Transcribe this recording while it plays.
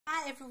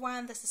Hi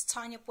everyone, this is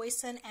Tanya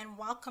and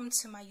welcome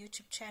to my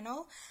YouTube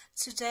channel.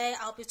 Today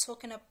I'll be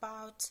talking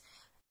about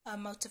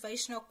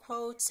motivational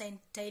quotes and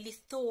daily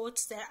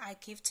thoughts that I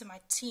give to my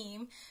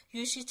team,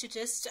 usually to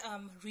just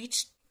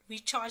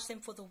recharge them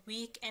for the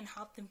week and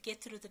help them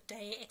get through the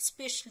day,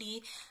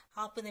 especially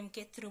helping them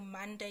get through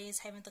Mondays,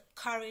 having the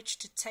courage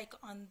to take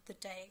on the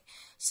day.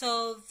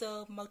 So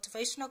the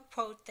motivational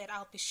quote that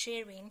I'll be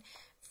sharing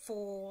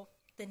for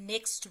the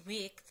next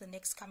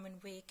coming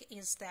week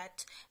is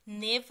that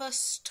never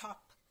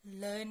stop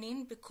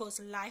learning because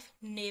life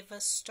never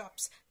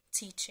stops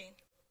teaching.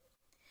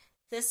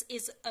 This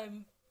is a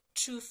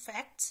true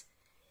fact.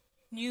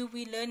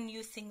 We learn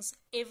new things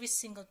every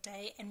single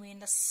day, and we're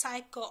in a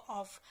cycle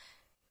of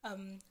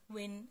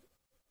when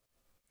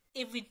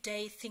every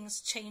day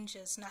things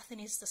changes, nothing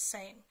is the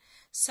same.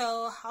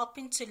 So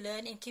helping to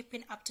learn and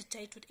keeping up to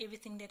date with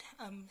everything that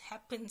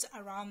happens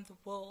around the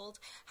world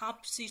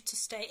helps you to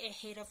stay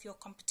ahead of your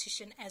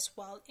competition as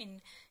well in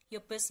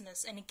your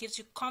business, and it gives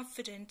you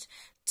confidence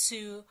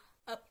to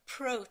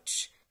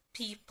approach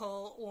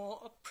people or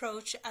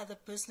approach other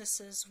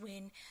businesses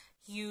when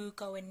you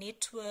go and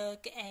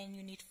network and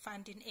you need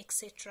funding,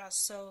 etc.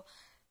 So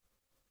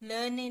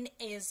learning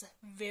is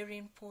very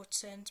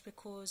important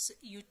because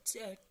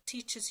it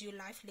teaches you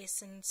life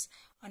lessons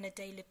on a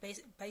daily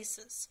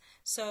basis.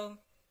 So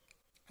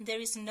there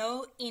is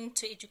no end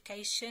to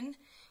education.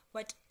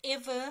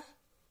 Whatever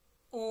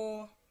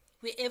or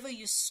wherever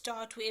you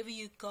start, wherever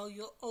you go,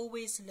 you'll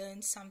always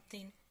learn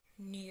something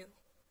new.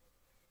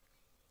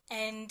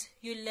 And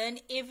you learn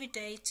every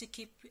day to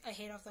keep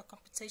ahead of the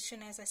competition.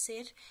 As I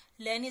said,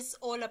 learning is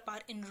all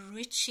about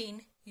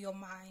enriching your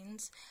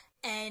minds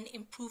and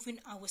improving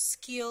our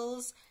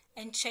skills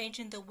and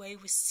changing the way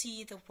we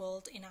see the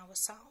world in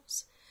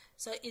ourselves.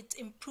 So it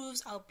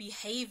improves our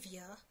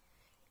behavior,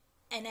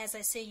 and as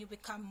I say, you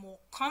become more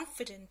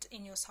confident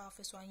in yourself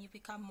as well. You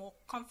become more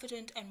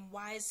confident and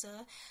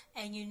wiser,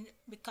 and you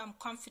become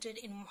confident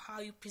in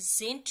how you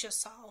present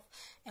yourself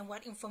and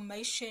what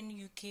information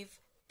you give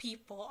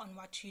people on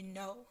what you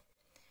know.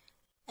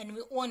 And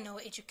we all know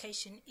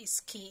education is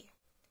key.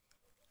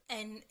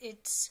 And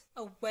it's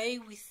a way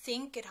we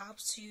think. It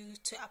helps you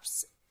to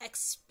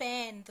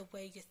expand the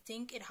way you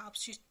think. It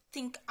helps you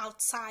think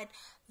outside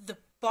the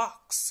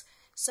box.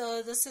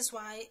 So this is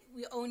why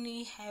we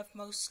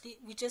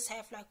just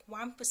have like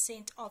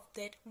 1% of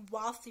that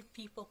wealthy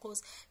people,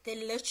 because they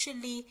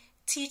literally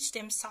teach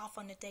themselves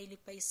on a daily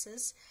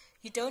basis.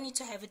 You don't need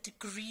to have a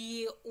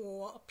degree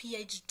or a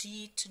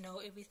PhD to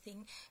know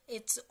everything.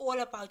 It's all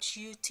about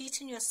you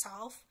teaching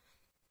yourself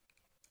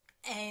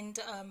and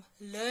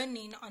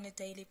learning on a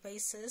daily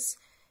basis,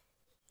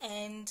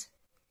 and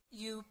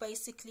you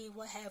basically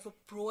will have a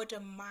broader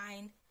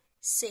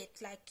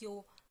mindset. Like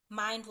your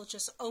mind will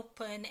just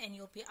open and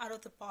you'll be out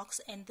of the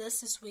box, and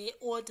this is where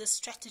all the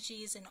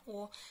strategies and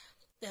all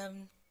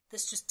the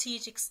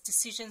strategic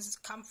decisions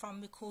come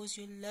from, because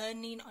you're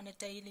learning on a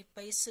daily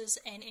basis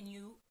and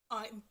you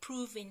are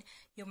improving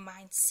your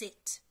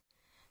mindset.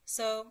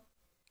 So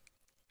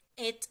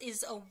it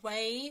is a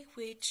way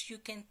which you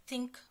can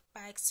think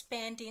by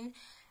expanding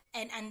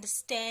and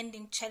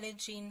understanding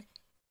challenging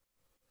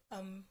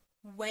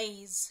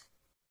ways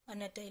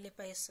on a daily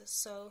basis.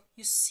 So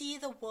you see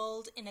the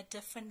world in a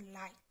different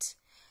light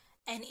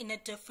and in a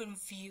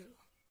different view.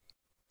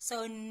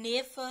 So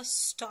never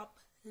stop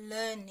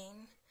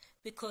learning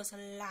because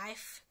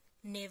life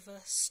never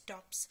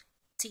stops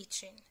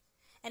teaching.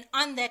 And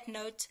on that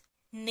note,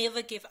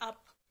 never give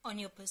up on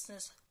your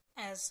business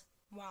as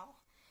well.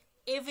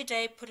 Every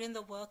day put in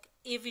the work,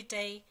 every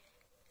day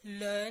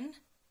learn.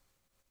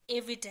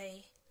 Every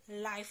day,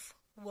 life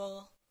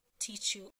will teach you